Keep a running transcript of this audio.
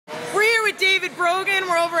David Brogan.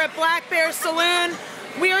 We're over at Black Bear Saloon.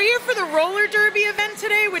 We are here for the roller derby event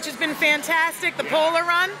today, which has been fantastic, the polar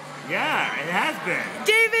run. Yeah, it has been.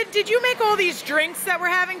 David, did you make all these drinks that we're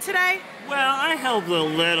having today? Well, I helped a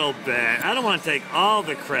little bit. I don't want to take all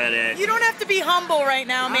the credit. You don't have to be humble right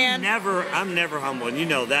now, man. I'm never humble, and you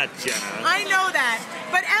know that, Jenna. I know that.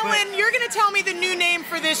 But Ellen, you're going to tell me the new name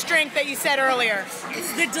for this drink that you said earlier.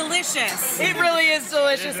 It's the delicious. It really is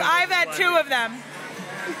delicious. I've had 2 of them.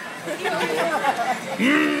 I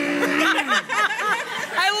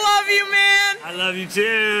love you, man. I love you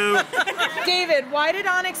too. David, why did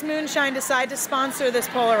Onyx Moonshine decide to sponsor this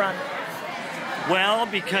polar run? Well,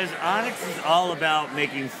 because Onyx is all about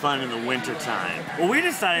making fun in the wintertime. Well, we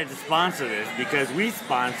decided to sponsor this because we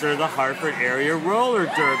sponsor the Hartford area roller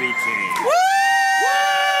derby team. Woo!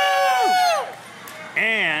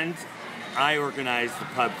 And I organized the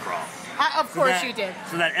pub crawl. Of course you did.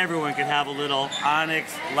 So that everyone can have a little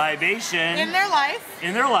Onyx libation in their life.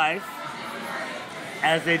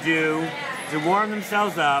 As they do to warm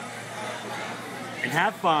themselves up and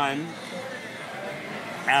have fun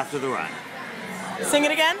after the run. Sing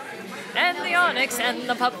it again. And the Onyx and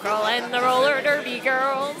the pub crawl and the roller derby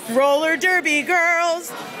girls. Roller derby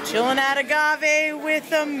girls, chilling at Agave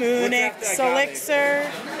with a Moonix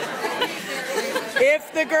elixir.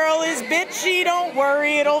 If the girl is bitchy, don't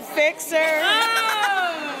worry, it'll fix her. Oh,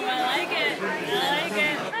 I like it. I like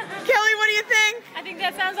it. Kelly, what do you think? I think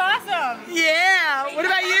that sounds awesome. Yeah. What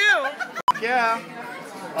about you? Yeah.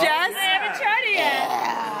 Jess? I haven't tried it yet.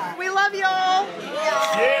 Yeah. We love y'all.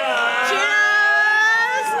 Yeah. Cheers!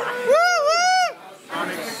 Woo woo!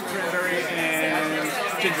 Onyx, cranberry,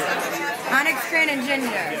 and ginger. Onyx, cran, and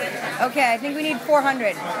ginger. Okay, I think we need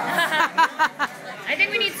 400. I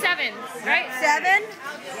think we need 7, right? 7?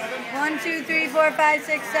 1, 2, 3, 4, 5,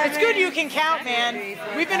 6, 7. It's good you can count, man.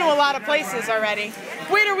 We've been to a lot of places already.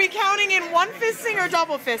 Wait, are we counting in one fisting or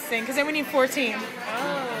double fisting? Because then we need 14.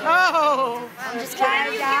 Oh. I'm just Why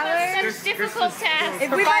do you give us $5. such difficult tasks? If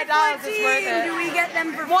For we buy $5, it's worth 14, it. do we get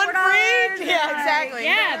them for $4? One free? Yeah, exactly.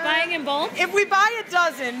 Yeah, buying in bulk. If we buy a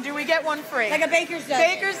dozen, do we get one free? Like a baker's dozen.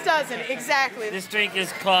 Baker's dozen, exactly. This drink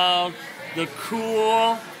is called the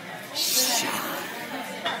Cool Shot.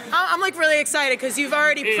 I'm like really excited because you've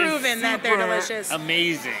already proven that they're delicious.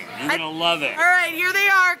 Amazing. You're gonna love it. All right, here they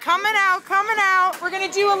are, coming out, coming out. We're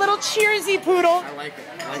gonna do a little cheersy poodle. I like it.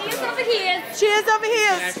 Cheers over here. Cheers over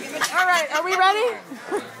here. All right, are we ready?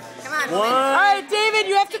 Come on. All right, David,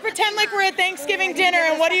 you have to pretend like we're at Thanksgiving dinner,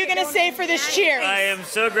 and what are you gonna say for this cheer? I am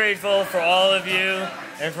so grateful for all of you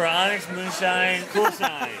and for Onyx Moonshine. Cool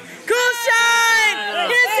Shine. Cool Shine!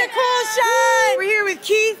 Here's the Cool Shine! We're here with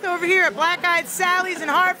Keith over here at Black Eyed Sally's in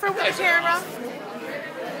Hartford with the camera.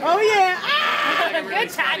 Oh yeah! Ah! Good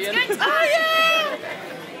times, good times. Oh yeah!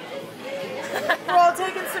 We're all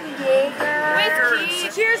taking some Jaeger. With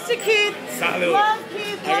Keith. Cheers to Keith. Salute. Love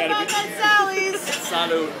Keith. Love Black Eyed Sally's.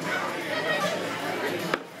 Salute.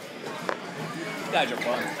 You guys are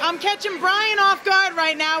fun. I'm catching Brian off guard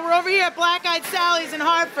right now. We're over here at Black Eyed Sally's in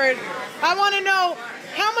Hartford. I want to know,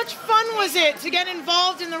 how much fun was it to get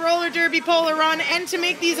involved in the roller derby polar run and to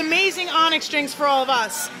make these amazing Onyx drinks for all of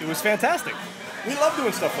us? It was fantastic. We love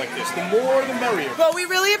doing stuff like this. The more, the merrier. Well, we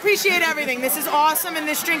really appreciate everything. This is awesome, and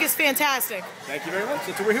this drink is fantastic. Thank you very much.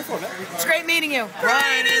 That's what we're here for, man. It's great meeting you.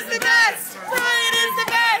 Brian is the best! Brian